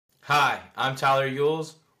Hi, I'm Tyler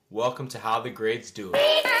Yules. Welcome to How the Grades Do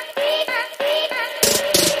It.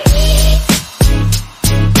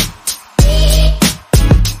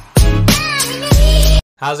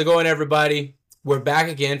 How's it going, everybody? We're back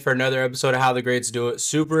again for another episode of How the Grades Do It.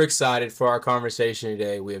 Super excited for our conversation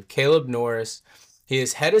today. We have Caleb Norris. He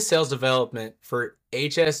is Head of Sales Development for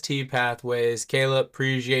HST Pathways. Caleb,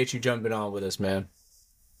 appreciate you jumping on with us, man.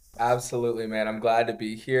 Absolutely, man. I'm glad to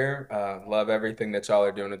be here. Love everything that y'all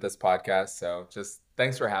are doing with this podcast. So just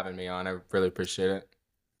thanks for having me on. I really appreciate it.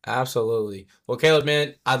 Absolutely. Well, Caleb,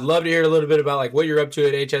 man, I'd love to hear a little bit about what you're up to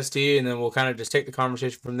at HST, and then we'll kind of just take the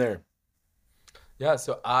conversation from there. Yeah,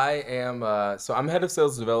 I'm head of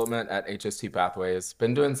sales development at HST Pathways.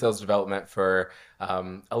 Been doing sales development for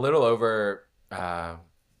a little over, I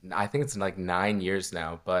think it's like 9 years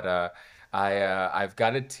now. But I've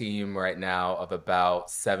got a team right now of about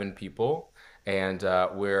 7 people, and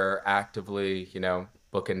we're actively,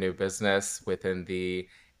 booking new business within the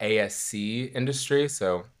ASC industry.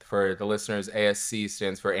 So for the listeners, ASC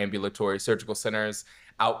stands for ambulatory surgical centers,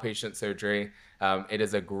 outpatient surgery. It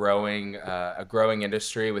is a growing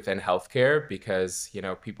industry within healthcare because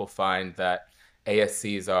people find that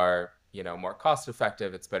ASCs are more cost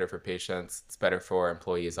effective. It's better for patients. It's better for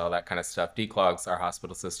employees. All that kind of stuff declogs our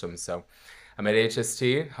hospital systems. So I'm at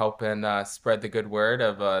HST helping spread the good word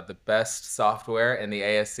of the best software in the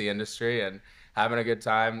ASC industry and having a good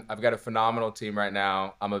time. I've got a phenomenal team right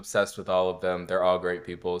now. I'm obsessed with all of them. They're all great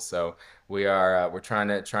people. So we're trying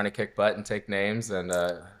to kick butt and take names and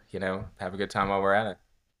have a good time while we're at it.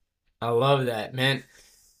 I love that, man.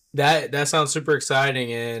 That sounds super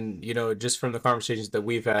exciting, and just from the conversations that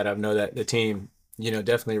we've had, I know that the team,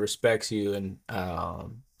 definitely respects you, and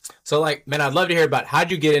so man, I'd love to hear about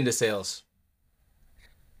how'd you get into sales.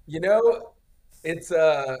 You know, it's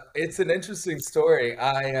an interesting story.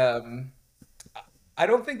 I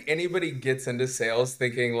don't think anybody gets into sales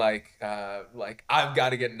thinking like I've got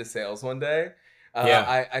to get into sales one day.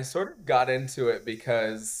 Yeah. I sort of got into it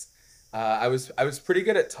because I was pretty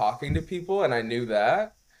good at talking to people, and I knew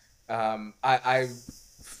that. I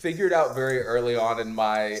figured out very early on in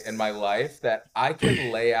my life that I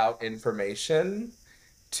can lay out information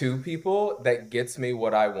to people that gets me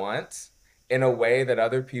what I want in a way that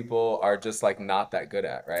other people are just like not that good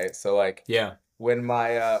at, right? So like Yeah. when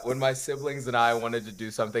my siblings and I wanted to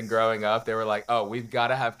do something growing up, they were like, "Oh, we've got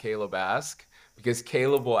to have Caleb ask because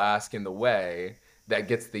Caleb will ask in the way that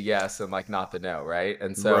gets the yes and like not the no, right?"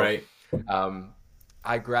 And so Right. um,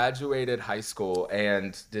 I graduated high school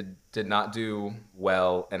and did not do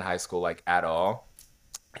well in high school like at all.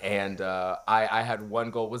 And I had one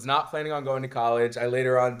goal, was not planning on going to college. I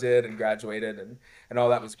later on did and graduated and all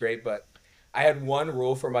that was great, but I had one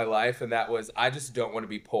rule for my life, and that was I just don't want to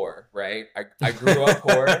be poor, right? I grew up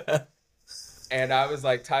poor, and I was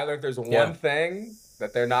like, Tyler, if there's one Yeah. thing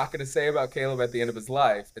that they're not going to say about Caleb at the end of his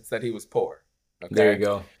life, it's that he was poor. There you Okay.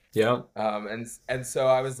 go. Yeah. And so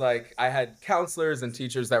I was like, I had counselors and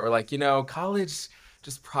teachers that were like, college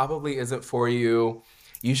just probably isn't for you.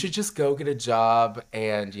 You should just go get a job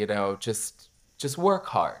and, just work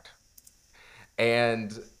hard.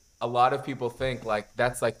 And a lot of people think like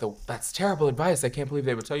that's terrible advice. I can't believe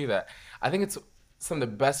they would tell you that. I think it's some of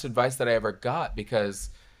the best advice that I ever got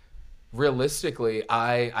because realistically,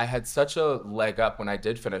 I had such a leg up when I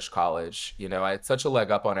did finish college. I had such a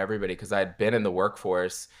leg up on everybody because I had been in the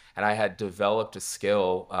workforce and I had developed a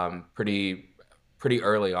skill pretty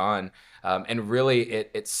early on. And really,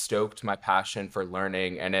 it stoked my passion for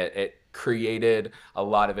learning, and it created a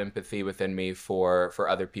lot of empathy within me for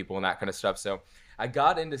other people and that kind of stuff. So I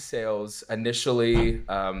got into sales initially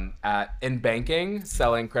at in banking,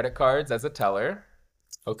 selling credit cards as a teller.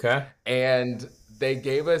 Okay. And they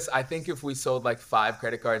gave us, I think if we sold like 5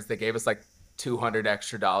 credit cards, they gave us like $200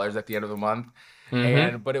 extra at the end of the month. Mm-hmm.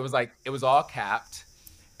 And but it was all capped.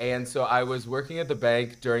 And so I was working at the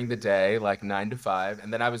bank during the day, like 9 to 5,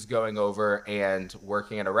 and then I was going over and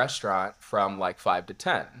working at a restaurant from like 5 to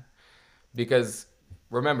 10. Because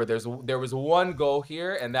remember, there was one goal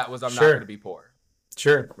here, and that was I'm not going to Sure. be poor,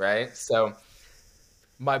 Sure. right? So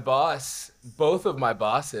both of my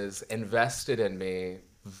bosses invested in me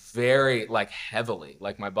very like heavily.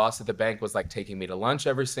 Like my boss at the bank was like taking me to lunch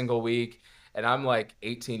every single week, and I'm like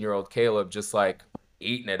 18-year-old Caleb just like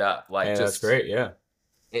eating it up, like Hey, that's just great. Yeah.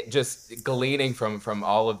 it just gleaning from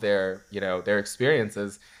all of their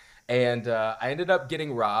experiences. And I ended up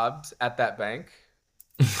getting robbed at that bank,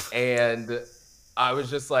 and I was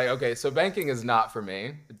just like, okay, so banking is not for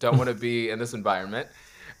me. Don't want to be in this environment.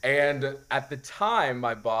 And at the time,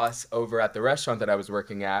 my boss over at the restaurant that I was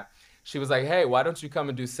working at she was like, hey, why don't you come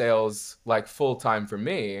and do sales like full time for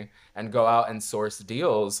me and go out and source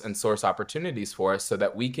deals and source opportunities for us so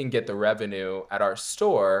that we can get the revenue at our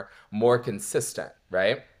store more consistent,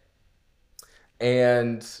 right?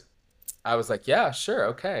 And I was like, yeah, sure,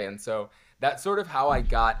 okay. And so that's sort of how I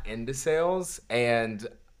got into sales. And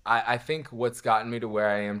I think what's gotten me to where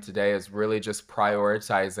I am today is really just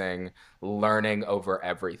prioritizing learning over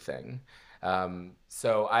everything.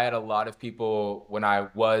 So I had a lot of people when I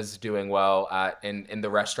was doing well in the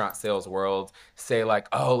restaurant sales world say like,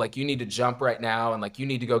 oh, like you need to jump right now and like you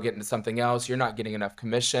need to go get into something else. You're not getting enough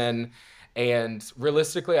commission. And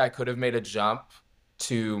realistically, I could have made a jump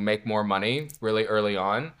to make more money really early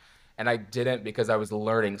on. And I didn't because I was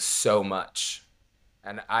learning so much.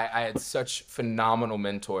 And I had such phenomenal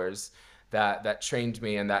mentors that trained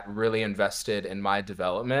me and that really invested in my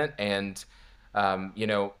development. And you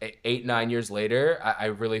know, 8, 9 years later, I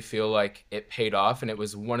really feel like it paid off, and it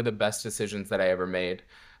was one of the best decisions that I ever made.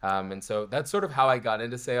 And so that's sort of how I got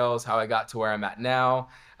into sales, how I got to where I'm at now.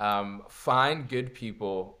 Find good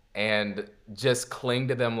people and just cling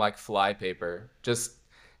to them like flypaper. Just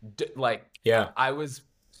like Yeah. I was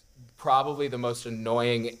probably the most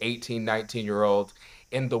annoying 18, 19-year-old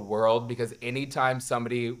in the world because anytime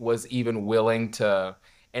somebody was even willing to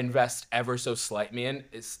invest ever so slightly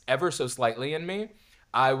in me,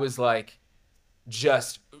 I was like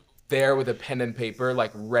just there with a pen and paper,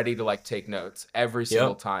 like ready to like take notes every single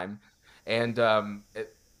Yep. time. And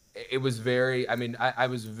it was very, I mean, I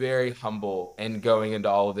was very humble in going into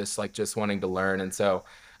all of this, like just wanting to learn. And so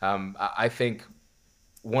I think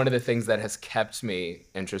one of the things that has kept me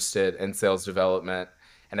interested in sales development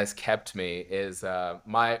and has kept me is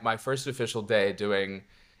my first official day doing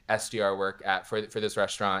SDR work for this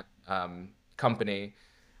restaurant company.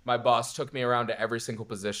 My boss took me around to every single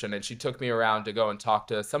position, and she took me around to go and talk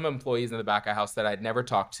to some employees in the back of house that I'd never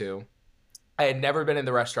talked to. I had never been in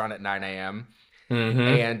the restaurant at 9 a.m. Mm-hmm.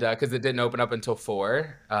 and because it didn't open up until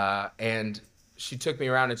 4. And she took me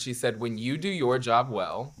around and she said, when you do your job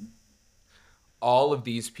well, all of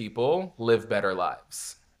these people live better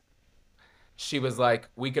lives. She was like,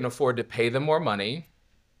 we can afford to pay them more money.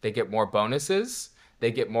 They get more bonuses.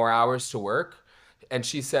 They get more hours to work. And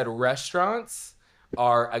she said, restaurants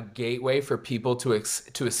are a gateway for people to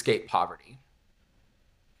escape poverty.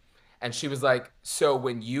 And she was like, so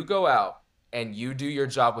when you go out and you do your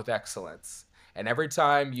job with excellence, and every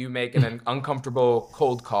time you make an uncomfortable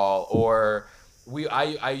cold call, or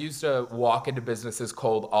I used to walk into businesses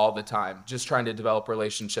cold all the time, just trying to develop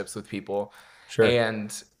relationships with people. Sure.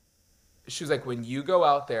 And she was like, when you go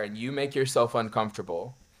out there and you make yourself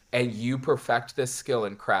uncomfortable and you perfect this skill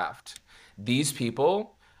and craft, these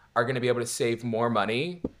people are going to be able to save more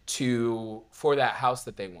money for that house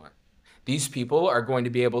that they want. These people are going to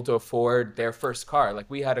be able to afford their first car. Like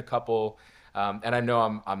we had a couple, and I know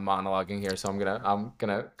I'm monologuing here, so I'm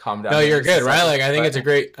gonna calm down No, here in you're just a good, right? second. Like But I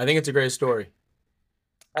think it's a great story.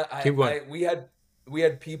 Keep going. we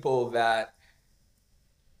had people that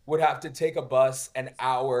would have to take a bus an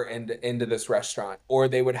hour into this restaurant, or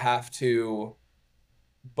they would have to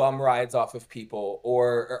bum rides off of people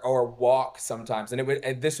or walk sometimes,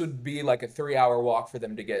 and this would be like a 3 hour walk for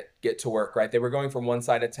them to get to work, right? They were going from one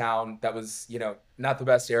side of town that was, you know, not the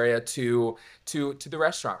best area to the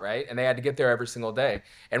restaurant, right? And they had to get there every single day.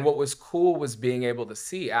 And what was cool was being able to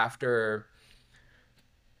see after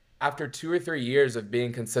 2 or 3 years of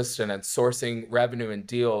being consistent and sourcing revenue and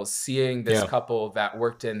deals, seeing this Yeah. couple that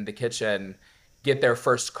worked in the kitchen get their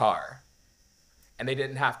first car, and they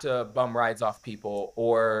didn't have to bum rides off people,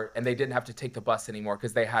 and they didn't have to take the bus anymore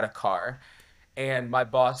because they had a car. And my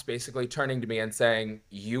boss basically turning to me and saying,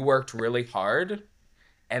 you worked really hard,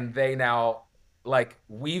 and they now, like,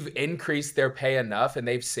 we've increased their pay enough and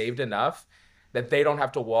they've saved enough that they don't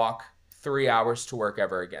have to walk 3 hours to work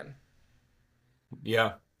ever again.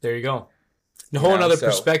 Yeah. There you go. A You whole know, another so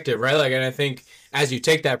perspective, right? Like, and I think as you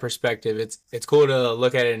take that perspective, it's cool to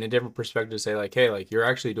look at it in a different perspective. Say like, hey, like you're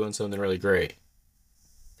actually doing something really great,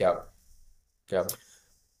 yep, yep.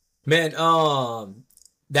 man.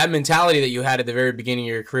 That mentality that you had at the very beginning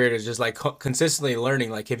of your career is just like consistently learning.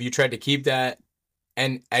 Like, have you tried to keep that?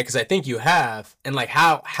 And because I think you have, and like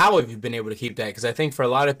how have you been able to keep that? Because I think for a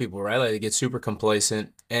lot of people, right, like they get super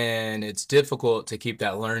complacent, and it's difficult to keep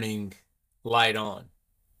that learning light on.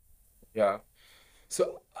 Yeah.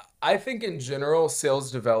 So I think in general,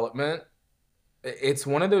 sales development, it's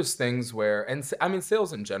one of those things where, I mean,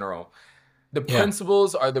 sales in general, the Yeah,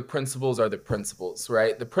 principles are the principles are the principles,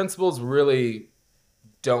 right? The principles really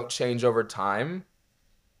don't change over time.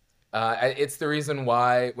 It's the reason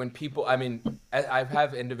why when people, I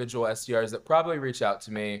have individual SDRs that probably reach out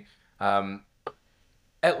to me. Um,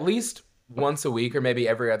 at least once a week or maybe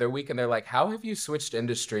every other week, and they're like, "How have you switched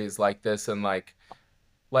industries like this?" And like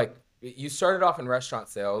you started off in restaurant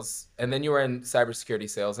sales, and then you were in cybersecurity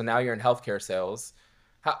sales, and now you're in healthcare sales.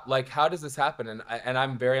 How does this happen? And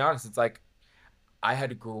I'm very honest. It's like I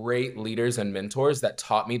had great leaders and mentors that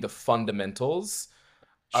taught me the fundamentals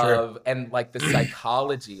Sure. of and like the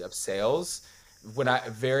psychology of sales when I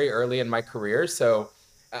very early in my career. So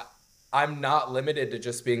uh, I'm not limited to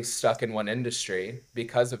just being stuck in one industry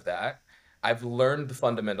because of that. I've learned the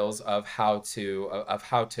fundamentals of how to,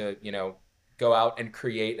 go out and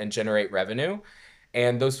create and generate revenue.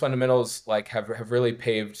 And those fundamentals like have really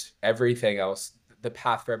paved everything else, the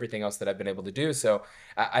path for everything else that I've been able to do. So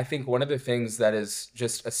I think one of the things that is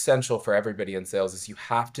just essential for everybody in sales is you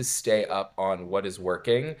have to stay up on what is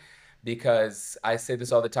working, because I say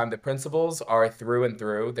this all the time, the principles are through and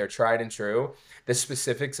through, they're tried and true. The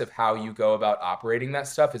specifics of how you go about operating that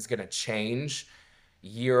stuff is going to change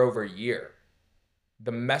year over year.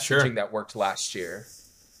 The messaging Sure. that worked last year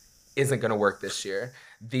isn't going to work this year.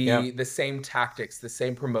 Yeah. The same tactics, the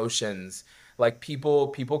same promotions, like people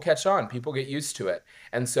catch on, people get used to it.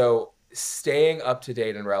 And so staying up to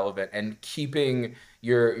date and relevant and keeping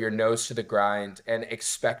your nose to the grind and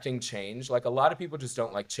expecting change. Like a lot of people just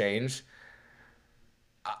don't like change.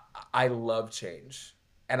 I love change.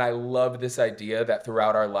 And I love this idea that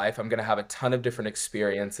throughout our life, I'm going to have a ton of different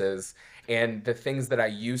experiences. And the things that I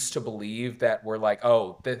used to believe that were like,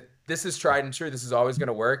 oh, this is tried and true, this is always going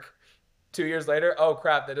to work. 2 years later, oh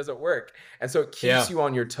crap, that doesn't work. And so it keeps Yeah. you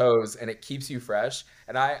on your toes and it keeps you fresh.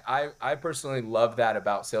 And I personally love that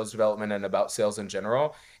about sales development and about sales in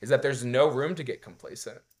general, is that there's no room to get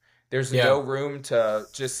complacent. There's Yeah. no room to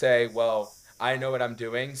just say, well, I know what I'm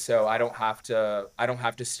doing, so I don't have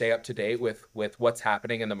to stay up to date with what's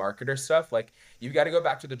happening in the market or stuff. Like you've got to go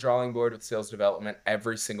back to the drawing board with sales development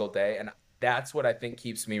every single day. And that's what I think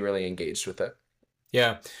keeps me really engaged with it.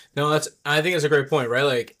 Yeah. No, I think that's a great point, right?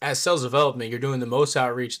 Like as sales development, you're doing the most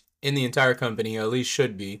outreach in the entire company, or at least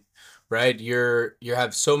should be, right? You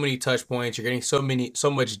have so many touch points, you're getting so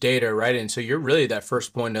much data, right? And so you're really that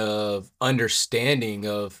first point of understanding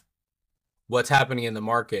of what's happening in the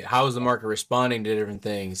market. How is the market responding to different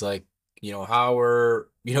things? Like, how are,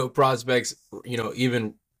 prospects,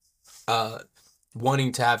 even uh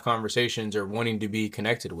wanting to have conversations or wanting to be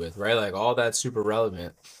connected with, right? Like all that's super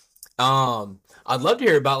relevant. I'd love to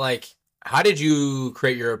hear about like how did you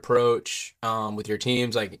create your approach with your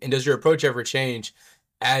teams? Like, and does your approach ever change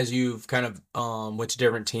as you've kind of went to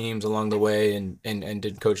different teams along the way and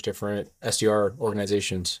did coach different SDR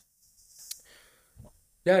organizations?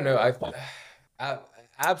 Yeah, no, I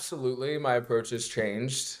absolutely my approach has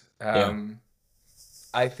changed. Yeah.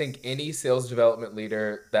 I think any sales development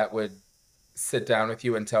leader that would sit down with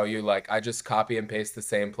you and tell you like I just copy and paste the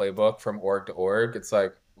same playbook from org to org, it's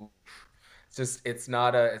like it's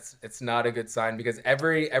not a good sign, because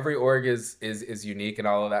every org is unique and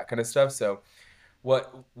all of that kind of stuff. So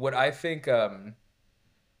what I think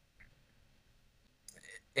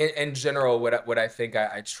in general, what I think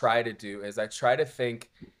I try to do is I try to think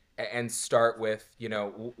and start with,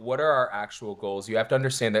 what are our actual goals? You have to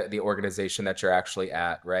understand that the organization that you're actually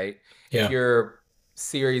at, right? If Yeah. you're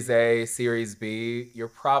Series A, Series B, you're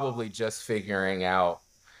probably just figuring out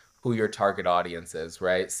who your target audience is,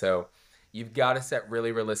 right? So you've got to set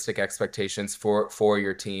really realistic expectations for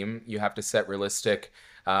your team. You have to set realistic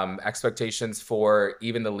expectations for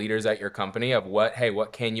even the leaders at your company of what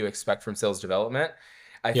can you expect from sales development.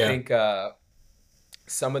 I Yeah. think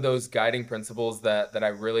some of those guiding principles that I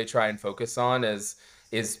really try and focus on is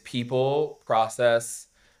people, process,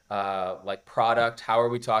 like product. How are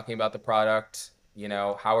we talking about the product?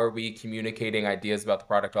 How are we communicating ideas about the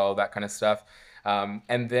product? All of that kind of stuff.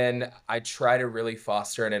 And then I try to really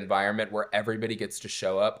foster an environment where everybody gets to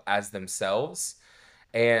show up as themselves.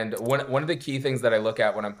 And one of the key things that I look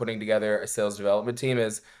at when I'm putting together a sales development team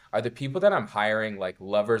is, are the people that I'm hiring like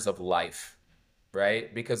lovers of life,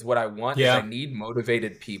 right? Because what I want is I Yeah. need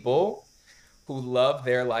motivated people who love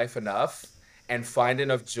their life enough and find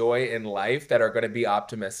enough joy in life that are going to be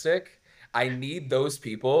optimistic. I need those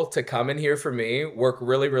people to come in here for me, work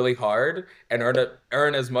really, really hard, and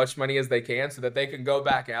earn as much money as they can so that they can go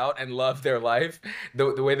back out and love their life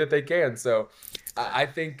the way that they can. So I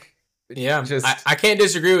think Yeah, just, I can't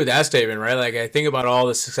disagree with that statement, right? Like I think about all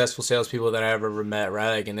the successful salespeople that I've ever met,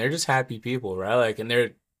 right? Like, and they're just happy people, right? Like, and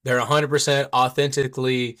they're 100%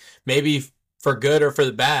 authentically, maybe for good or for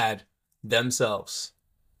the bad, themselves.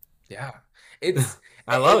 yeah, it's,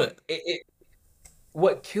 I love it.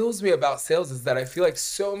 what kills me about sales is that I feel like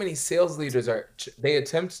so many sales leaders they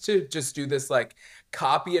attempt to just do this like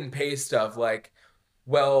copy and paste stuff like,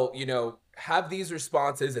 well, have these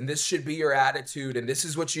responses and this should be your attitude and this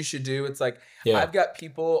is what you should do. It's like Yeah. I've got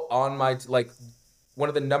people on my like one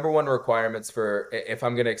of the number one requirements for if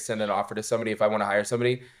I'm going to extend an offer to somebody, if I want to hire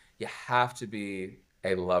somebody, you have to be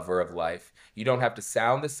a lover of life. You don't have to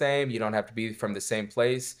sound the same. You don't have to be from the same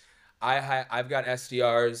place. I've got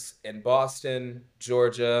SDRs in Boston,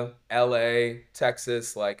 Georgia, LA,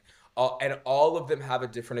 Texas, like all of them have a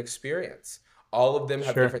different experience. All of them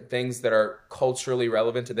have Sure. different things that are culturally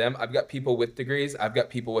relevant to them. I've got people with degrees, I've got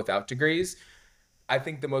people without degrees. I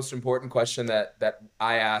think the most important question that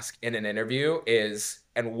I ask in an interview is,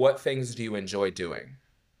 and what things do you enjoy doing?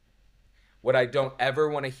 What I don't ever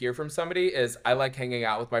want to hear from somebody is, I like hanging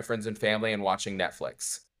out with my friends and family and watching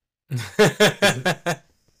Netflix.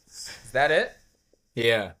 Is, is that it?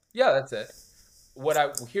 Yeah. Yeah, that's it.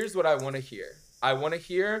 Here's what I want to hear. I want to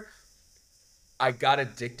hear I got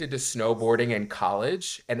addicted to snowboarding in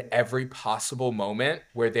college, and every possible moment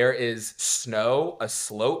where there is snow, a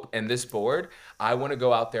slope, and this board, I want to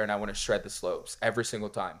go out there and I want to shred the slopes every single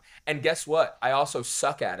time. And guess what? I also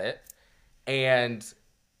suck at it. And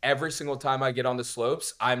every single time I get on the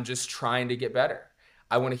slopes, I'm just trying to get better.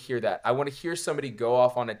 I want to hear that. I want to hear somebody go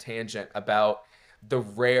off on a tangent about the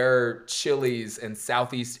rare chilies in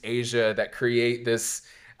Southeast Asia that create this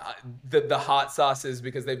uh, the hot sauces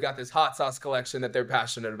because they've got this hot sauce collection that they're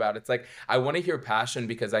passionate about. It's like I want to hear passion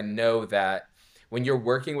because I know that when you're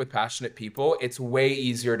working with passionate people, it's way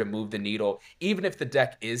easier to move the needle. Even if the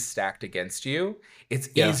deck is stacked against you, it's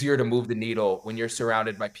Yeah. easier to move the needle when you're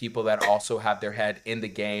surrounded by people that also have their head in the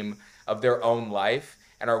game of their own life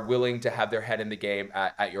and are willing to have their head in the game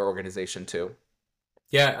at your organization too.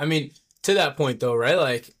 Yeah. I mean, to that point though, right?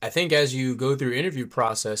 Like I think as you go through interview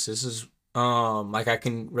process, this is like I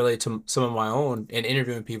can relate to some of my own in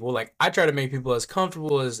interviewing people. Like I try to make people as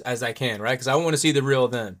comfortable as I can, right? Because I want to see the real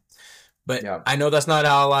them. But Yeah. I know that's not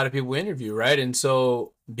how a lot of people interview, right? And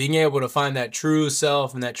so being able to find that true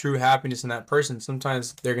self and that true happiness in that person,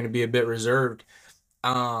 sometimes they're going to be a bit reserved.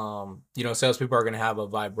 Salespeople are going to have a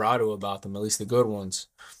vibrato about them, at least the good ones.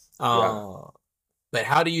 Yeah. Uh, but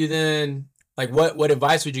how do you then, like, what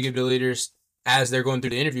advice would you give to leaders as they're going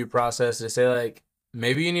through the interview process to say, like,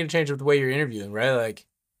 maybe you need to change up the way you're interviewing, right? Like,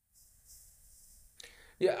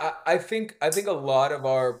 Yeah, I think a lot of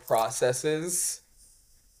our processes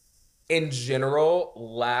in general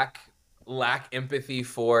lack empathy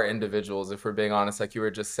for individuals, if we're being honest, like you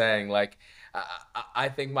were just saying. Like I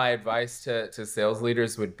think my advice to sales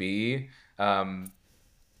leaders would be, um,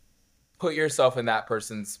 put yourself in that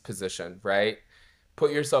person's position, right?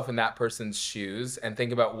 Put yourself in that person's shoes and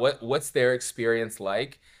think about what's their experience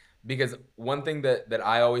like. Because one thing that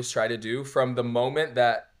I always try to do from the moment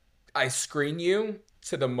that I screen you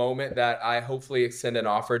to the moment that I hopefully extend an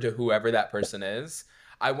offer to whoever that person is,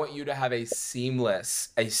 I want you to have a seamless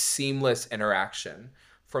interaction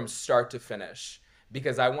from start to finish,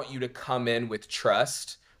 because I want you to come in with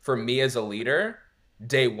trust for me as a leader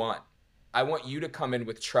day one. I want you to come in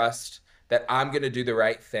with trust that I'm going to do the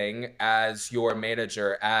right thing as your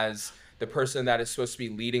manager, as the person that is supposed to be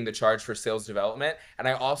leading the charge for sales development. And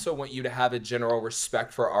I also want you to have a general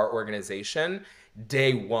respect for our organization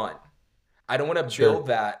day one. I don't want to sure, build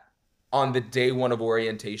that on the day one of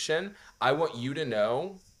orientation. I want you to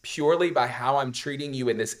know purely by how I'm treating you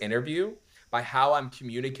in this interview, by how I'm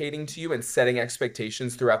communicating to you and setting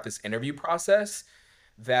expectations throughout this interview process,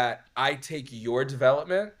 that I take your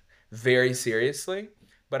development very seriously,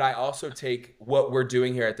 but I also take what we're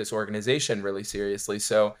doing here at this organization really seriously.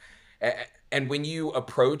 So, and when you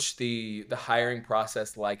approach the hiring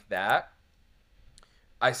process like that,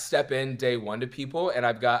 I step in day one to people, and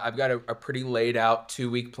I've got a pretty laid out 2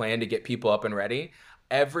 week plan to get people up and ready.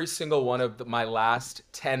 Every single one of my last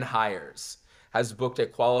 10 hires has booked a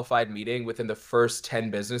qualified meeting within the first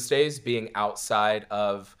 10 business days being outside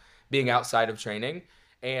of training.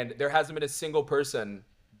 And there hasn't been a single person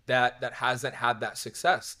that hasn't had that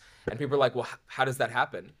success. And people are like, well, how does that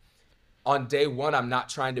happen? On day one, I'm not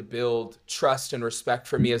trying to build trust and respect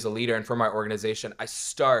for me as a leader and for my organization. I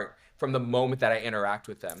start from the moment that I interact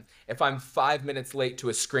with them. If I'm 5 minutes late to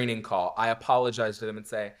a screening call, I apologize to them and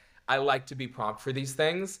say, I like to be prompt for these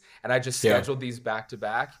things, and I just yeah, scheduled these back to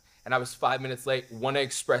back, and I was 5 minutes late. Want to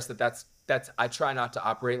express that's I try not to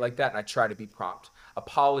operate like that, and I try to be prompt.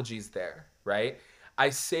 Apologies there, right? I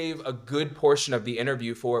save a good portion of the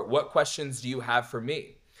interview for, what questions do you have for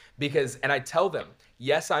me? Because, and I tell them,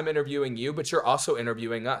 yes, I'm interviewing you, but you're also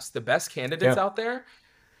interviewing us. The best candidates yeah, out there,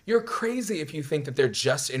 you're crazy if you think that they're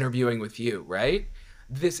just interviewing with you, right?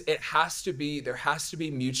 There has to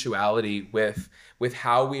be mutuality with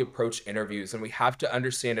how we approach interviews, and we have to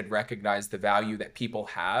understand and recognize the value that people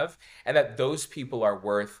have, and that those people are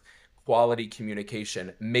worth quality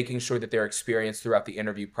communication, making sure that their experience throughout the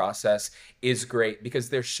interview process is great, because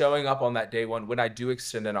they're showing up on that day one when I do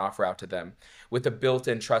extend an offer out to them with a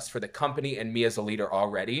built-in trust for the company and me as a leader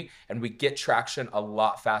already. And we get traction a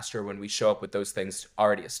lot faster when we show up with those things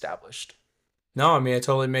already established. No, I mean it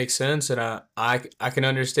totally makes sense, and I can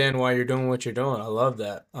understand why you're doing what you're doing. I love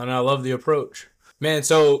that, and I love the approach, man.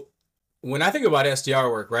 So when I think about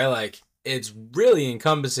SDR work, right, like it's really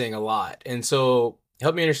encompassing a lot, and so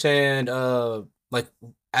help me understand, like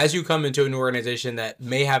as you come into an organization that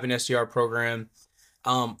may have an SDR program,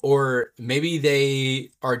 or maybe they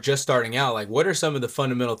are just starting out, like what are some of the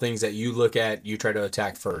fundamental things that you look at, you try to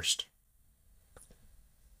attack first?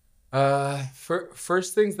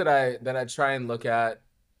 First things that I try and look at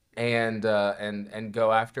and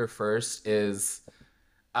go after first is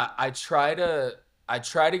I try to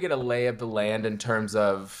get a lay of the land in terms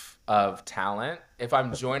of talent. If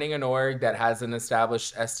I'm joining an org that has an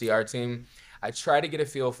established SDR team, I try to get a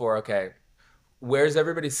feel for, okay, where's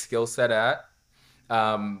everybody's skill set at?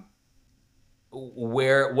 Um,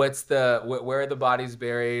 where are the bodies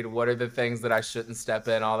buried? What are the things that I shouldn't step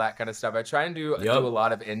in? All that kind of stuff. I try and do a Yep.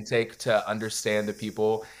 lot of intake to understand the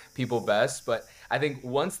people best. But I think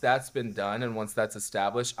once that's been done and once that's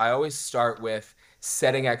established, I always start with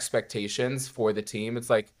setting expectations for the team.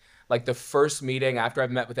 It's like the first meeting after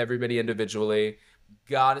I've met with everybody individually,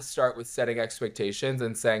 got to start with setting expectations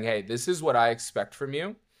and saying, hey, this is what I expect from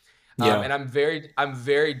you. Yeah. And I'm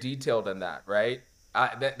very detailed in that, right?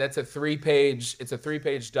 That's it's a 3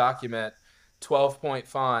 page document, 12-point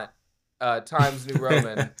font, Times New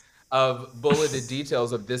Roman, of bulleted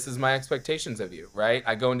details of this is my expectations of you, right?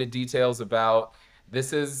 I go into details about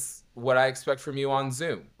this is what I expect from you on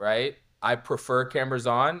Zoom, right? I prefer cameras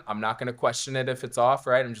on. I'm not going to question it if it's off,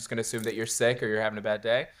 right? I'm just going to assume that you're sick or you're having a bad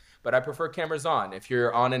day. But I prefer cameras on. If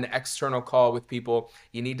you're on an external call with people,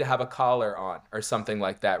 you need to have a collar on or something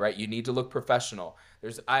like that, right? You need to look professional.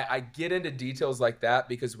 I get into details like that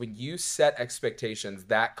because when you set expectations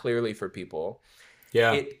that clearly for people,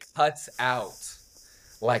 Yeah. it cuts out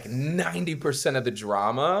like 90% of the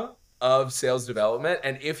drama of sales development.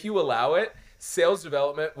 And if you allow it, sales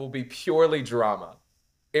development will be purely drama.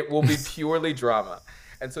 It will be purely drama.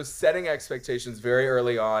 And so setting expectations very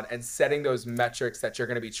early on and setting those metrics that you're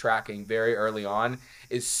going to be tracking very early on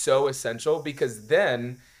is so essential, because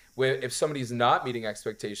then if somebody's not meeting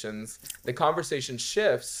expectations, the conversation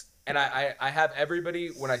shifts. And I have everybody,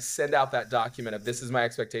 when I send out that document of this is my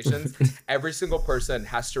expectations, every single person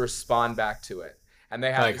has to respond back to it. And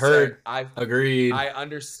they have Like to say, heard, agreed. I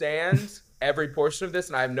understand every portion of this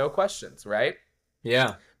and I have no questions, right?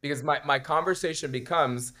 Yeah. Because my conversation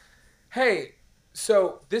becomes, hey,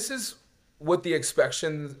 so this is what the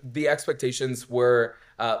expectations were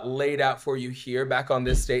laid out for you here back on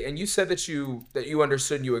this date, and you said that you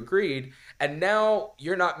understood and you agreed, and now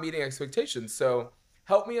you're not meeting expectations. So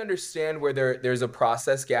help me understand where there's a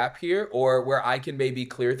process gap here, or where I can maybe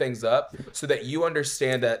clear things up so that you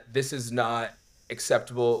understand that this is not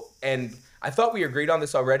acceptable. And I thought we agreed on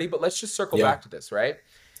this already, but let's just circle Yeah. back to this, right?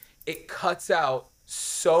 It cuts out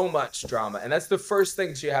so much drama. And that's the first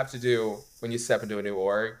things you have to do when you step into a new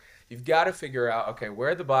org. You've got to figure out, okay, where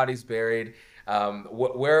are the bodies buried?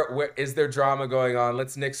 Where is there drama going on?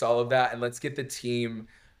 Let's nix all of that and let's get the team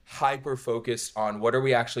hyper focused on what are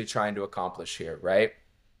we actually trying to accomplish here, right?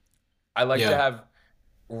 I like to Yeah. have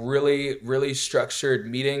really, really structured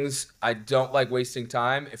meetings. I don't like wasting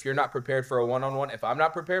time. If you're not prepared for a one-on-one, if I'm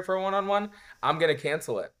not prepared for a one-on-one, I'm going to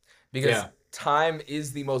cancel it, because Yeah. time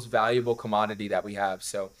is the most valuable commodity that we have.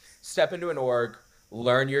 So step into an org,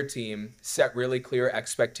 learn your team, set really clear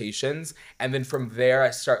expectations, and then from there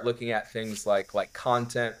I start looking at things like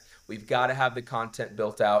content. We've got to have the content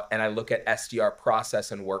built out, and I look at SDR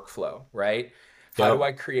process and workflow, right? How do Yep.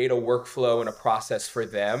 I create a workflow and a process for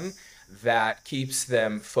them that keeps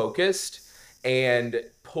them focused and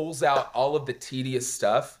pulls out all of the tedious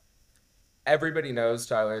stuff? Everybody knows,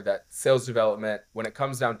 Tyler, that sales development, when it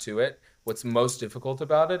comes down to it, what's most difficult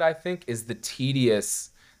about it, I think, is the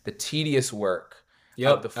tedious work of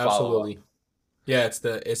Yep. the follow-up. Absolutely. Yeah, it's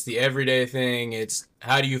the everyday thing. It's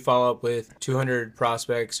how do you follow up with 200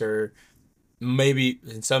 prospects, or maybe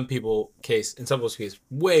in some people's case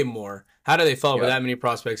way more. How do they follow up with that Yep. many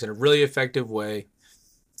prospects in a really effective way?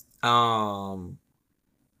 Um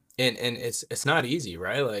and it's not easy,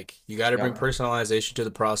 right? Like you got to bring Yep. personalization to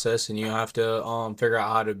the process, and you have to figure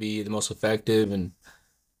out how to be the most effective, and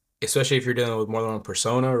especially if you're dealing with more than one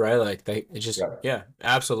persona, right? Like it's just, Yep. yeah,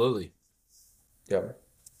 absolutely. Yep.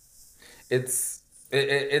 It's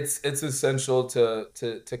essential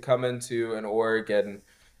to come into an org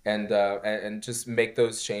and just make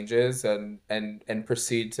those changes and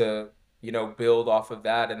proceed to build off of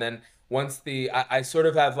that. And then once I sort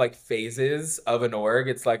of have like phases of an org.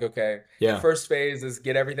 It's like, okay, the Yeah. first phase is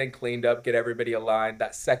get everything cleaned up, get everybody aligned.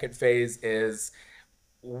 That second phase is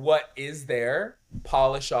what is there,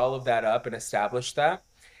 polish all of that up and establish that.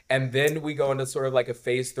 And then we go into sort of like a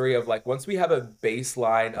phase three of like, once we have a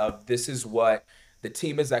baseline of this is what the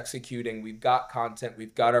team is executing, we've got content,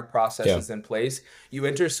 we've got our Yeah. processes in place, you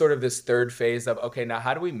enter sort of this third phase of, okay, now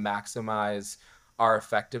how do we maximize our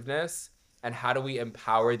effectiveness? And how do we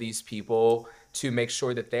empower these people to make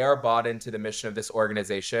sure that they are bought into the mission of this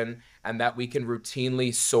organization and that we can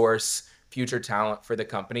routinely source future talent for the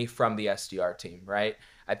company from the SDR team, right?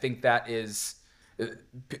 I think that is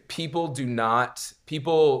people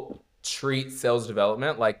treat sales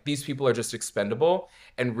development like these people are just expendable.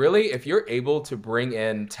 And really, if you're able to bring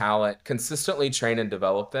in talent, consistently train and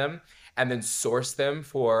develop them, and then source them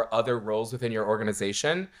for other roles within your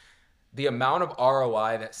organization, the amount of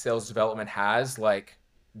ROI that sales development has like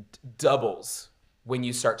doubles when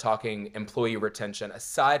you start talking employee retention,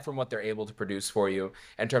 aside from what they're able to produce for you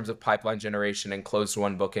in terms of pipeline generation and closed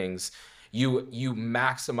won bookings. You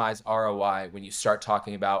maximize ROI when you start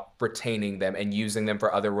talking about retaining them and using them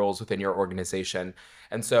for other roles within your organization.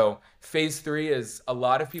 And so phase three is a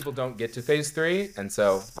lot of people don't get to phase three. And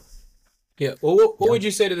so, Yeah. Well, what yeah. would you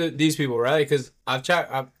say to these people, right? Because I've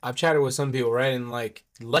chatted with some people, right? And like,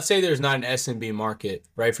 let's say there's not an SMB market,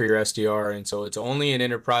 right, for your SDR, and so it's only an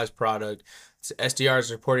enterprise product. It's SDR is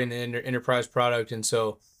supporting the enterprise product, and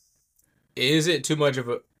so is it too much of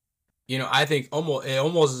a, I think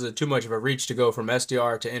almost is a too much of a reach to go from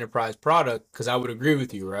SDR to enterprise product, because I would agree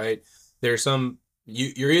with you, right? There's some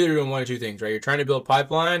you're either doing one of two things, right? You're trying to build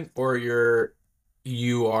pipeline, or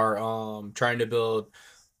you are trying to build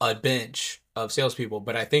a bench of salespeople.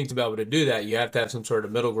 But I think to be able to do that, you have to have some sort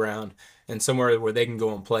of middle ground and somewhere where they can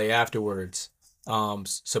go and play afterwards,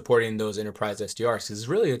 supporting those enterprise SDRs. 'Cause it's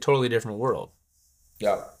really a totally different world.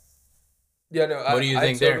 Yeah. Yeah, no, What do you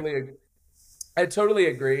think there? I totally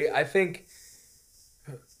agree. I think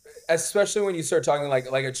especially when you start talking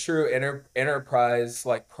like a true enterprise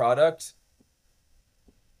like product,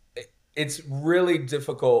 it's really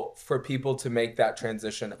difficult for people to make that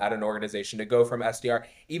transition at an organization to go from SDR,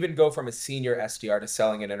 even go from a senior SDR to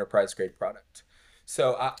selling an enterprise grade product.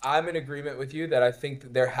 So I'm in agreement with you that I think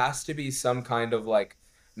that there has to be some kind of like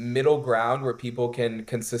middle ground where people can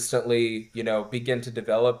consistently, begin to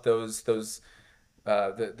develop those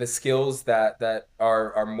the skills that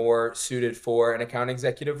are more suited for an account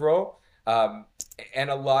executive role. Um,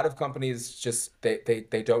 and a lot of companies just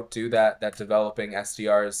they don't do that developing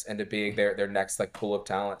SDRs into being their next like pool of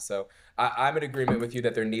talent. So I'm in agreement with you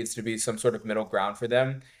that there needs to be some sort of middle ground for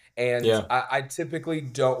them. And Yeah, I typically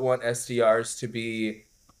don't want SDRs to be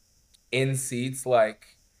in seats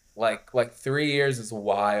like 3 years is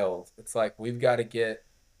wild. It's like we've got to get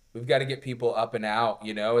people up and out,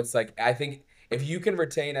 It's like I think if you can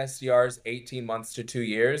retain SDRs 18 months to 2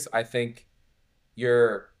 years, I think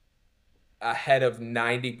you're ahead of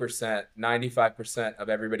 90%, 95% of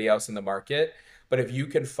everybody else in the market. But if you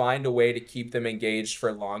can find a way to keep them engaged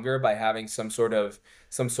for longer by having some sort of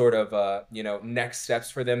next steps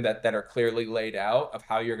for them that are clearly laid out of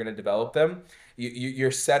how you're going to develop them, you're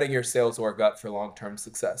setting your sales org up for long-term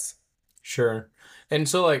success. sure. And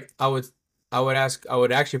so like I would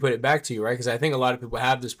actually put it back to you, right? Because I think a lot of people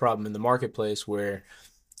have this problem in the marketplace where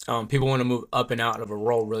people want to move up and out of a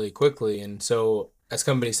role really quickly. And so as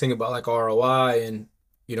companies think about like ROI and,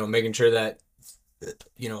 making sure that,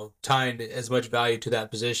 tying as much value to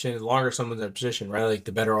that position, the longer someone's in a position, right? Like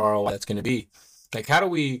the better ROI that's going to be. Like how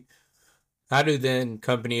do then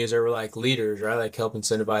companies or like leaders, right? Like help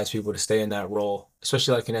incentivize people to stay in that role,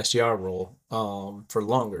 especially like an SDR role, for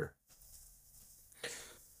longer.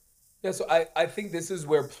 Yeah, so I think this is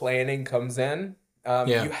where planning comes in. You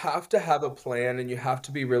Yeah, have to have a plan and you have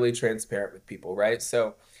to be really transparent with people, right?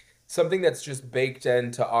 So something that's just baked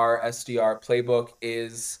into our SDR playbook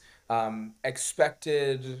is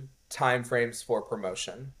expected timeframes for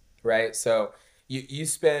promotion, right? So you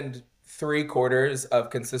spend 3 quarters of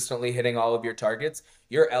consistently hitting all of your targets.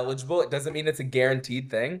 You're eligible. It doesn't mean it's a guaranteed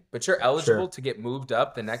thing, but you're eligible sure. to get moved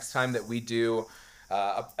up the next time that we do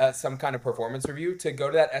some kind of performance review to go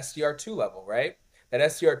to that SDR2 level, right? That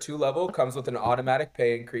SDR2 level comes with an automatic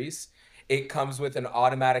pay increase. It comes with an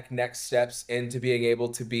automatic next steps into being able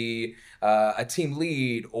to be a team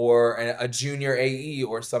lead or a junior AE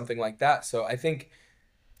or something like that. So I think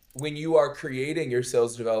when you are creating your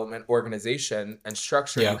sales development organization and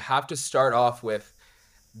structure, you Yeah, have to start off with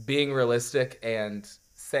being realistic and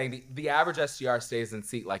saying the average SDR stays in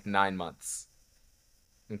seat like 9 months.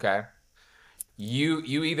 Okay. You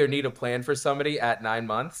either need a plan for somebody at 9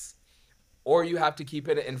 months or you have to keep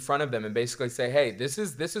it in front of them and basically say, hey, this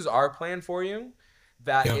is our plan for you,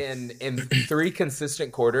 that Yeah. in 3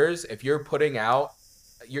 consistent quarters, if you're putting out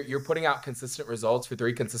consistent results for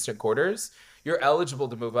 3 consistent quarters, you're eligible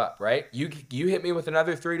to move up, right? You hit me with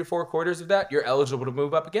another 3 to 4 quarters of that, you're eligible to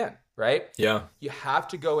move up again, right? Yeah. You have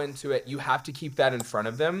to go into it. You have to keep that in front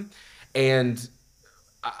of them. And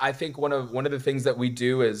I think one of the things that we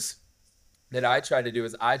do is that I try to do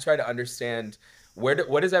is I try to understand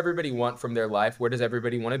what does everybody want from their life? Where does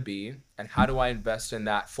everybody want to be? And how do I invest in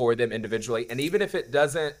that for them individually? And even if it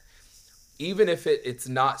doesn't, even if it's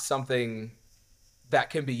not something that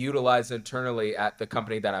can be utilized internally at the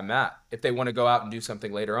company that I'm at, if they want to go out and do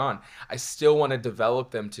something later on, I still want to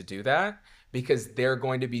develop them to do that, because they're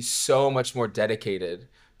going to be so much more dedicated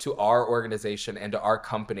to our organization and to our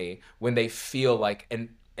company when they feel like an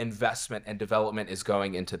investment and development is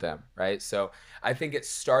going into them, right? So I think it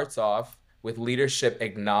starts off with leadership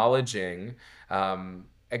acknowledging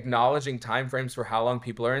timeframes for how long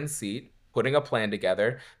people are in seat, putting a plan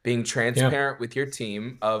together, being Yeah. transparent with your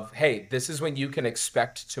team of, hey, this is when you can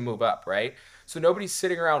expect to move up, right? So nobody's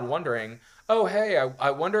sitting around wondering, oh, hey, I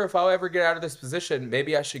wonder if I'll ever get out of this position.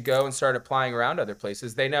 Maybe I should go and start applying around other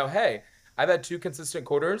places. They know, hey, I've had 2 consistent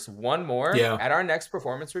quarters, one more. Yeah. At our next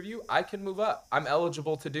performance review, I can move up. I'm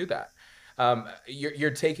eligible to do that.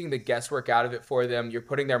 You're taking the guesswork out of it for them. You're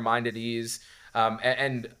putting their mind at ease.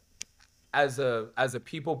 And as a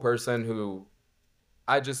people person who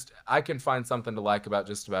I can find something to like about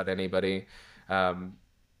just about anybody. Um,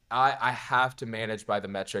 I have to manage by the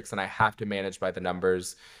metrics and I have to manage by the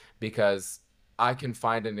numbers, because I can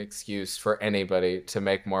find an excuse for anybody to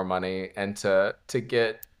make more money and to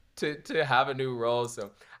have a new role.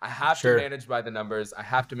 So I have to Sure. manage by the numbers. I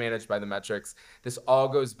have to manage by the metrics. This all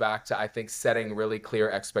goes back to, I think, setting really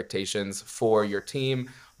clear expectations for your team,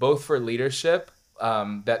 both for leadership,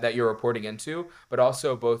 that you're reporting into, but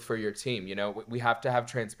also both for your team. We have to have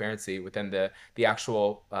transparency within the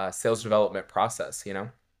actual sales development process.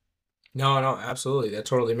 No, no, absolutely. That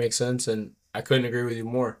totally makes sense, and I couldn't agree with you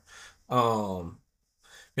more. Um,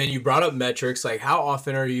 Man, you brought up metrics. Like, how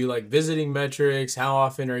often are you like visiting metrics? How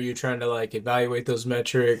often are you trying to like evaluate those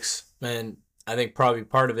metrics? And I think probably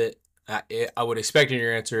part of it, I would expect in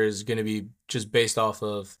your answer is going to be just based off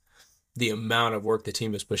of the amount of work the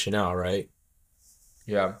team is pushing out, right?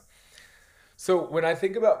 Yeah. So when I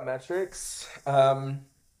think about metrics, I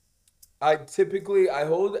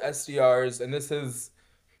hold SDRs, and this is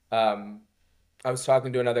um, I was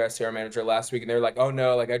talking to another SDR manager last week, and they're like, "Oh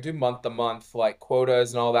no, like I do month to month, like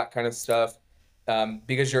quotas and all that kind of stuff,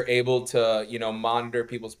 because you're able to, monitor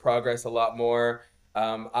people's progress a lot more."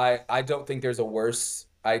 I don't think there's a worse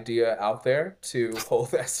idea out there to hold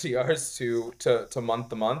SDRs to month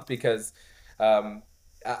to month, because um,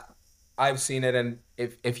 I, I've seen it, and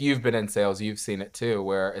if you've been in sales, you've seen it too,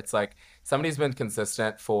 where it's like somebody's been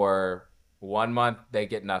consistent for one month, they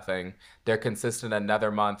get nothing. They're consistent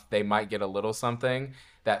another month, they might get a little something.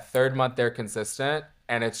 That third month, they're consistent,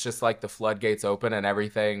 and it's just like the floodgates open and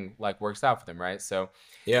everything like works out for them, right? So I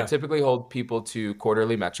Yeah. typically hold people to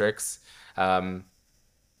quarterly metrics. Um,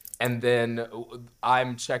 and then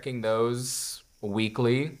I'm checking those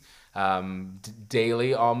weekly,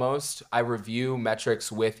 daily almost. I review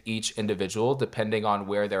metrics with each individual depending on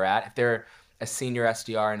where they're at. If they're a senior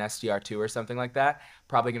SDR and SDR2 or something like that,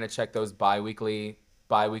 probably going to check those bi-weekly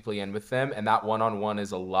in with them, and that one-on-one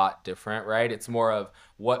is a lot different, right? It's more of,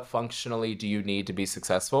 what functionally do you need to be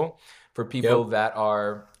successful? For people Yep. that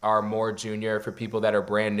are more junior, for people that are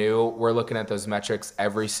brand new, we're looking at those metrics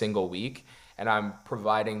every single week, and I'm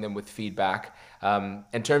providing them with feedback.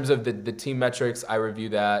 In terms of the team metrics, I review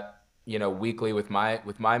that, weekly with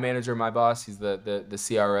my manager, my boss. He's the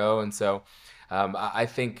CRO, and so I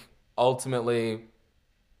think ultimately,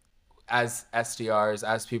 as SDRs,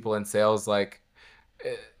 as people in sales, like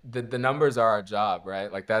the numbers are our job,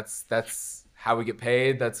 right? Like that's how we get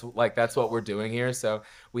paid. That's what we're doing here. So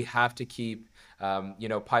we have to keep,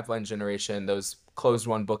 pipeline generation, those closed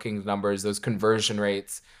one booking numbers, those conversion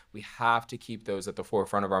rates. We have to keep those at the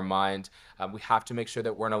forefront of our mind. We have to make sure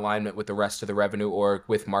that we're in alignment with the rest of the revenue org,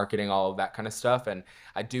 with marketing, all of that kind of stuff. And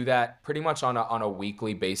I do that pretty much on a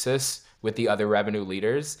weekly basis with the other revenue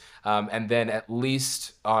leaders, and then at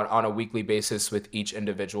least on a weekly basis with each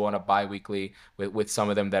individual, and a bi-weekly with some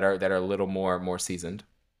of them that are a little more seasoned.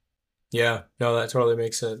 Yeah. No, that totally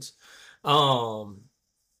makes sense. Um,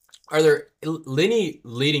 Are there any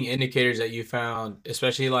leading indicators that you found,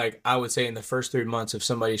 especially like I would say in the first 3 months of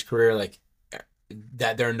somebody's career, like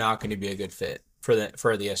that they're not going to be a good fit for the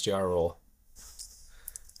SDR role?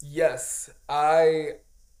 Yes, I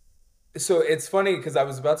So it's funny because I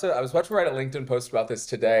was about to write a LinkedIn post about this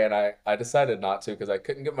today, and I decided not to because I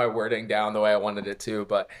couldn't get my wording down the way I wanted it to.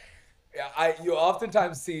 But yeah, I you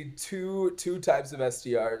oftentimes see two types of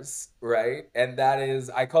SDRs, right? And that is,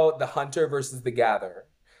 I call it the hunter versus the gatherer.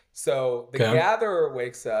 So the Okay. gatherer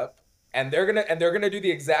wakes up and they're gonna do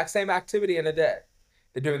the exact same activity in a day.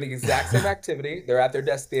 They're doing the exact same activity. They're at their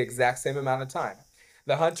desk the exact same amount of time.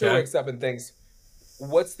 The hunter Okay. wakes up and thinks,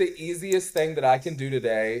 what's the easiest thing that I can do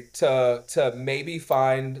today to maybe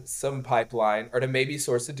find some pipeline or to maybe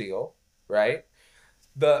source a deal, right?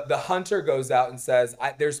 The hunter goes out and says,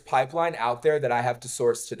 there's pipeline out there that I have to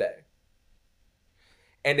source today.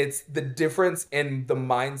 And it's the difference in the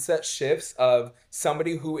mindset shifts of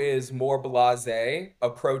somebody who is more blasé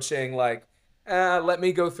approaching like, let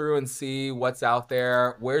me go through and see what's out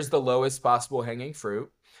there. Where's the lowest possible hanging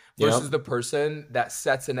fruit? Yep. Versus the person that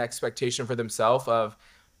sets an expectation for themselves of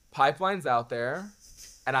pipelines out there,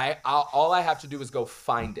 and all I have to do is go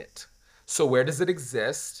find it. So where does it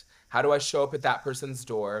exist? How do I show up at that person's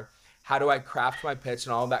door? How do I craft my pitch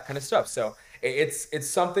and all of that kind of stuff? So it's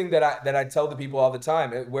something that I tell the people all the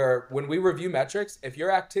time. Where when we review metrics, if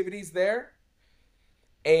your activity's there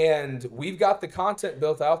and we've got the content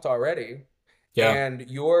built out already, Yeah. and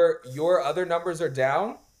your other numbers are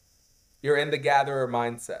down, you're in the gatherer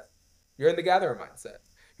mindset. You're in the gatherer mindset.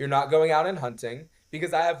 You're not going out and hunting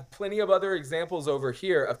because I have plenty of other examples over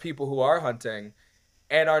here of people who are hunting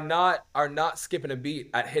and are not skipping a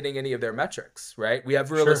beat at hitting any of their metrics, right? We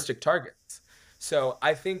have Sure. realistic targets. So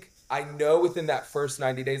I think I know within that first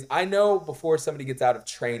 90 days, I know before somebody gets out of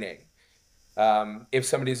training, if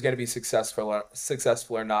somebody's going to be successful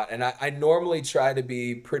or not. And I normally try to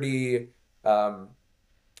be um,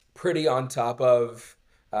 pretty on top of,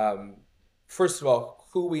 um, first of all,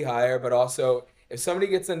 who we hire, but also if somebody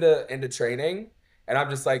gets into training and I'm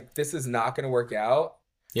just like, this is not going to work out,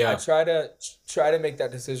 I Yeah. try to make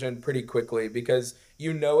that decision pretty quickly because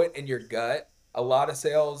you know it in your gut. A lot of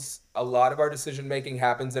sales, a lot of our decision making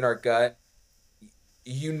happens in our gut.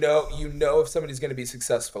 You know if somebody's going to be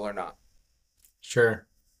successful or not. Sure.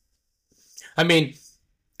 I mean,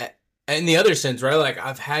 in the other sense, right? Like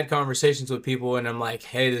I've had conversations with people and I'm like,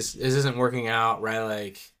 hey, this isn't working out, right?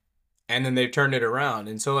 Like, and then they've turned it around.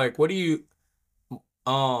 And so like what do you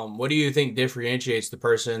think differentiates the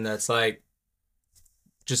person that's like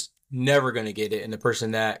just never gonna get it and the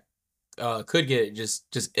person that could get it just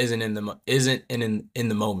isn't in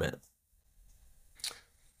the moment?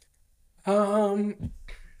 Um,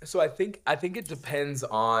 so I think it depends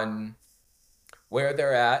on where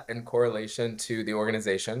they're at in correlation to the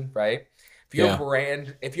organization, right? Yeah.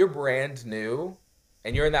 If you're brand new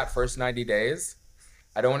and you're in that first 90 days,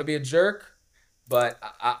 I don't want to be a jerk, but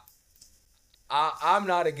I'm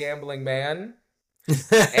not a gambling man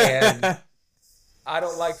and I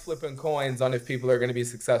don't like flipping coins on if people are going to be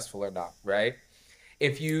successful or not, right?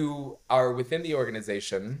 If you are within the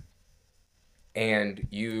organization and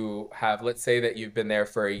you have, let's say that you've been there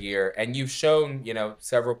for a year and you've shown,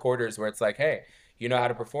 several quarters where it's like, hey, you know how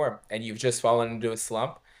to perform and you've just fallen into a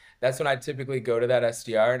slump, that's when I typically go to that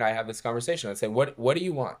SDR and I have this conversation. I say, what do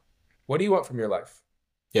you want? What do you want from your life?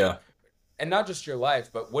 Yeah. And not just your life,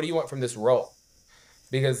 but what do you want from this role?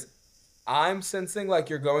 Because I'm sensing like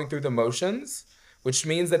you're going through the motions, which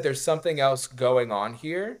means that there's something else going on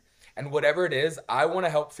here. And whatever it is, I want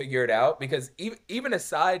to help figure it out because even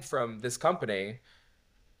aside from this company,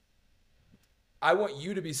 I want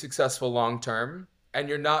you to be successful long term, and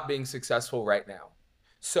you're not being successful right now.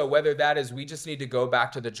 So, whether that is we just need to go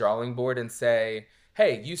back to the drawing board and say,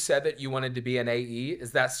 hey, you said that you wanted to be an AE.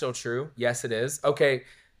 Is that still true? Yes, it is. Okay,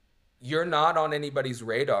 you're not on anybody's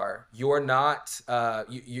radar. You're not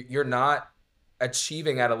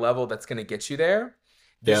achieving at a level that's going to get you there.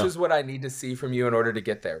 This Yeah. is what I need to see from you in order to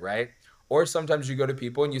get there, right? Or sometimes you go to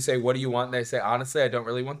people and you say, "What do you want?" And they say, "Honestly, I don't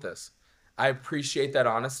really want this." I appreciate that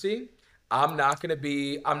honesty. I'm not going to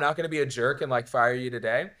be a jerk and like fire you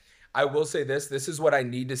today. I will say this is what I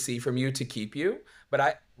need to see from you to keep you.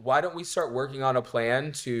 But why don't we start working on a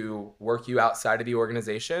plan to work you outside of the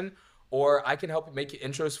organization, or I can help make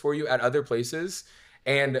intros for you at other places.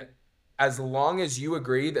 And as long as you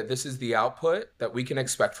agree that this is the output that we can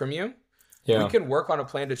expect from you, we Yeah. can work on a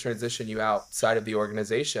plan to transition you outside of the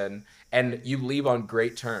organization and you leave on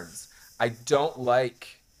great terms. I don't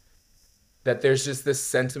like that there's just this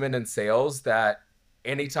sentiment in sales that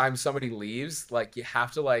anytime somebody leaves, like you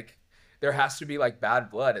have to like there has to be like bad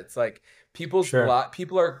blood. It's like Sure.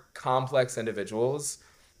 people are complex individuals,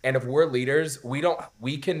 and if we're leaders,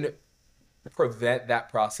 we can prevent that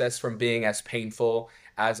process from being as painful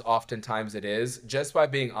as oftentimes it is just by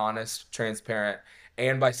being honest, transparent,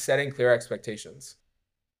 and by setting clear expectations.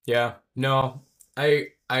 Yeah. No, I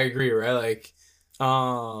agree, right? Like,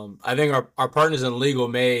 I think our partners in legal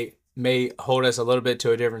may hold us a little bit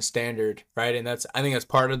to a different standard, right? And that's I think that's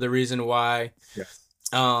part of the reason why Yeah.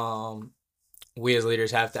 um we as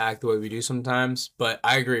leaders have to act the way we do sometimes. But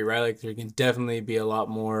I agree, right? Like there can definitely be a lot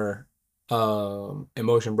more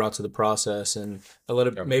emotion brought to the process and a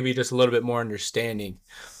little Yeah. maybe just a little bit more understanding.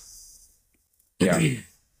 Yeah.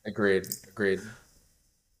 Agreed. Agreed.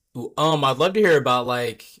 I'd love to hear about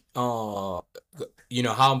like how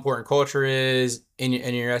important culture is in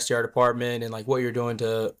your SDR department and like what you're doing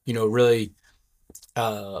to, really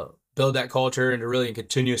uh build that culture and to really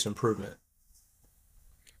continuous improvement.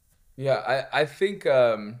 Yeah, I think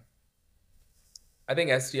SDR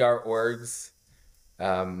orgs,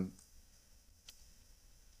 um,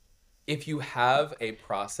 if you have a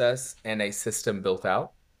process and a system built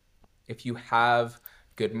out, if you have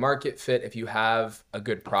good market fit, if you have a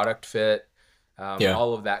good product fit, Yeah.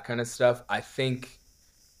 all of that kind of stuff, I think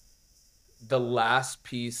the last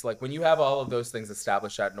piece, like when you have all of those things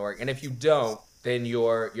established at an org, and if you don't, then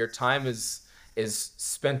your time is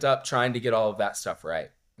spent up trying to get all of that stuff right,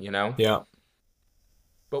 you know? Yeah.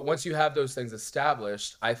 But once you have those things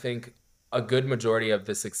established, I think a good majority of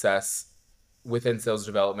the success within sales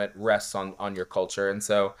development rests on your culture. And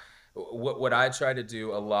so what I try to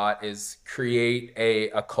do a lot is create a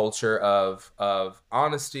culture of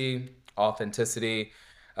honesty, authenticity,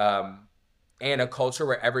 um, and a culture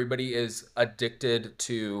where everybody is addicted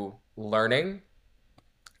to learning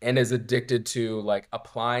and is addicted to like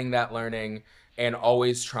applying that learning and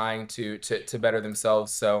always trying to better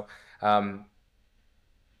themselves. So um,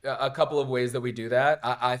 a couple of ways that we do that.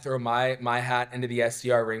 I throw my hat into the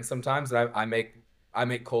SDR ring sometimes, and I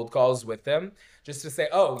make cold calls with them just to say,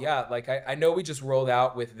 oh yeah, like I know we just rolled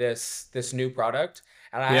out with this new product,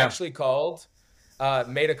 and I Yeah. actually called,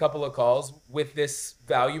 made a couple of calls with this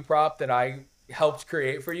value prop that I helped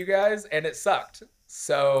create for you guys, and it sucked.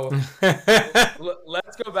 So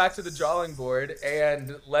let's go back to the drawing board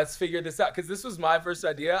and let's figure this out because this was my first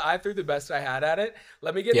idea. I threw the best I had at it.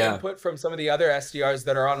 Let me get Yeah. input from some of the other SDRs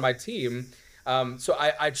that are on my team. So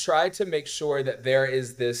I try to make sure that there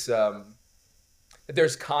is this that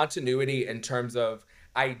there's continuity in terms of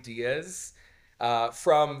ideas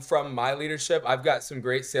from my leadership. I've got some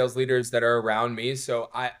great sales leaders that are around me, so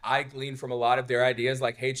I glean from a lot of their ideas,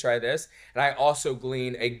 like, hey, try this, and I also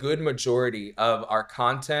glean a good majority of our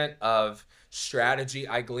content of strategy.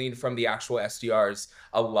 I glean from the actual SDRs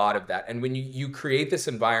a lot of that, and when you create this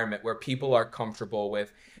environment where people are comfortable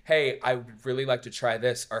with, hey, I would really like to try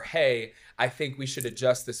this, or hey, I think we should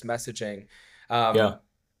adjust this messaging. Yeah. Um,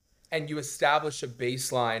 and you establish a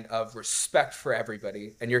baseline of respect for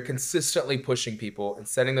everybody and you're consistently pushing people and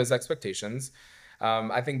setting those expectations.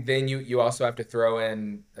 I think then you also have to throw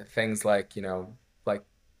in things like, like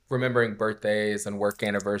remembering birthdays and work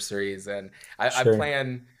anniversaries. And I Sure.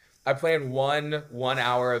 plan I plan one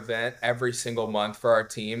hour event every single month for our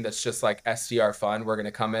team that's just like SDR fun. We're going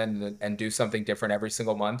to come in and do something different every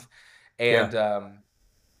single month. Yeah. And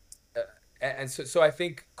and so I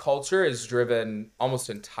think culture is driven almost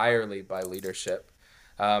entirely by leadership.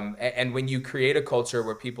 And when you create a culture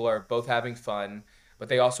where people are both having fun, but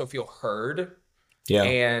they also feel heard, Yeah.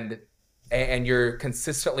 and and you're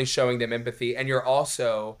consistently showing them empathy, and you're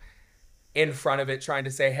also in front of it trying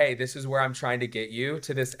to say, hey, this is where I'm trying to get you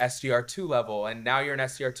to this SDR2 level, and now you're an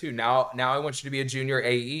SDR2. Now I want you to be a junior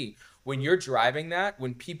AE. When you're driving that,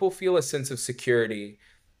 when people feel a sense of security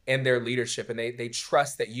in their leadership and they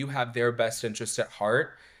trust that you have their best interest at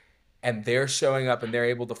heart and they're showing up and they're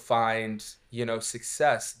able to find,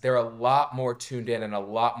 success, they're a lot more tuned in and a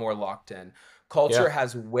lot more locked in. Culture Yeah.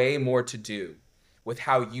 has way more to do with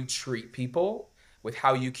how you treat people, with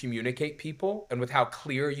how you communicate people, and with how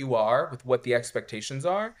clear you are with what the expectations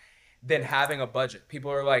are than having a budget.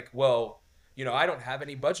 People are like, well, I don't have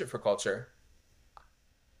any budget for culture.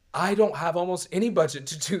 I don't have almost any budget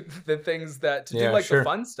to do the things that to do Yeah. like the Sure.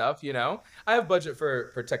 fun stuff. I have budget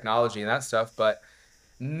for technology and that stuff, but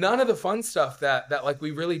none of the fun stuff that like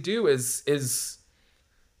we really do is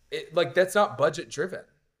like that's not budget driven.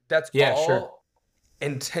 That's Yeah. Sure. all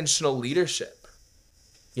intentional leadership,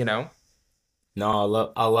 you know?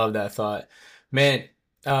 No, I love that thought. Man,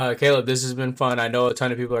 Caleb, this has been fun. I know a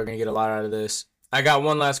ton of people are gonna get a lot out of this. I got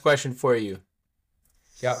one last question for you.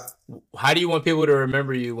 Yeah. How do you want people to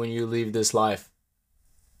remember you when you leave this life?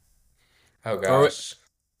 Oh Or gosh.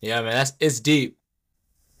 yeah, man, it's deep.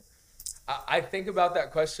 I think about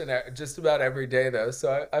that question just about every day though,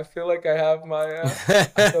 so I feel like I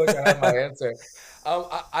feel like I have my answer.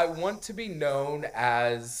 I want to be known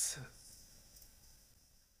as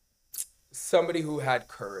somebody who had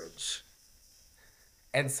courage.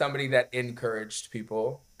 and somebody that encouraged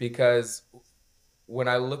people. Because when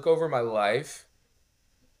I look over my life,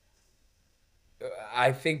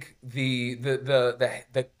 I think the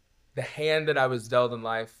hand that I was dealt in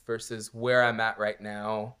life versus where I'm at right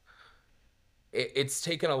now, it's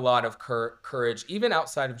taken a lot of courage, even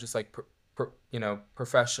outside of just like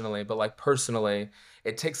professionally, but like personally,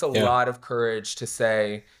 it takes a Yeah. lot of courage to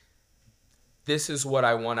say, this is what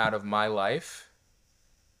I want out of my life,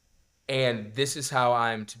 and this is how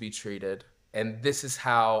I'm to be treated, and this is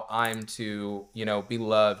how I'm to, be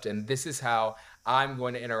loved, and this is how I'm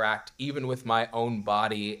going to interact even with my own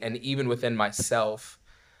body and even within myself.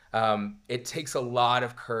 It takes a lot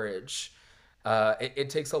of courage. It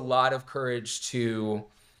takes a lot of courage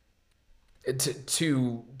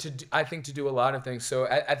I think, to do a lot of things. So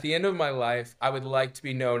at the end of my life, I would like to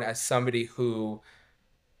be known as somebody who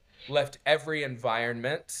left every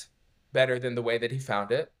environment better than the way that he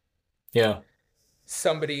found it. Yeah.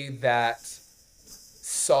 Somebody that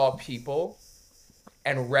saw people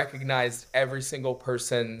and recognized every single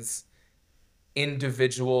person's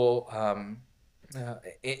individual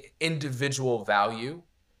individual value,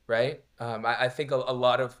 right? I think a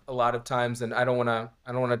lot of times, and I don't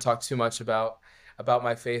want to talk too much about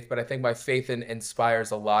my faith, but I think my faith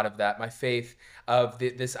inspires a lot of that. My faith of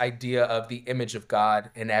this idea of the image of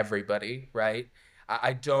God in everybody, right?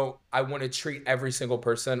 I want to treat every single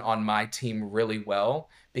person on my team really well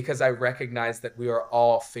because I recognize that we are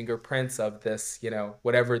all fingerprints of this,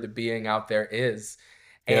 whatever the being out there is.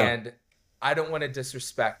 Yeah. And I don't want to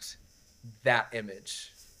disrespect that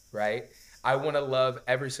image, right? I want to love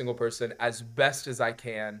every single person as best as I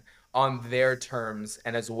can on their terms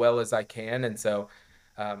and as well as I can. And so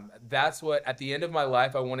that's what, at the end of my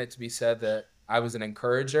life, I want it to be said that I was an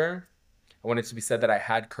encourager. I want it to be said that I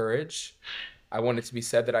had courage. I want it to be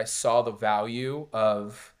said that I saw the value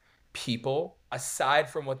of people aside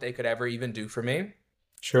from what they could ever even do for me.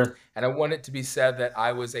 Sure. And I want it to be said that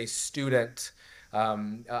I was a student,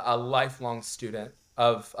 a lifelong student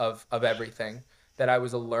of everything, that I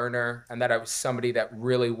was a learner, and that I was somebody that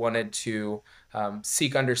really wanted to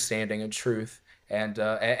seek understanding and truth, and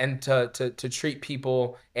to treat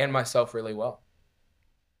people and myself really well.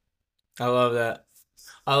 I love that.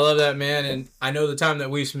 I love that, man. And I know the time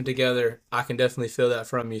that we've spent together, I can definitely feel that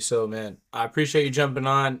from you. So, man, I appreciate you jumping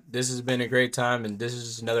on. This has been a great time, and this is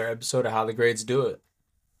just another episode of How the Grades Do It.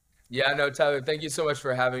 Yeah, no, Tyler, thank you so much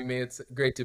for having me. It's great to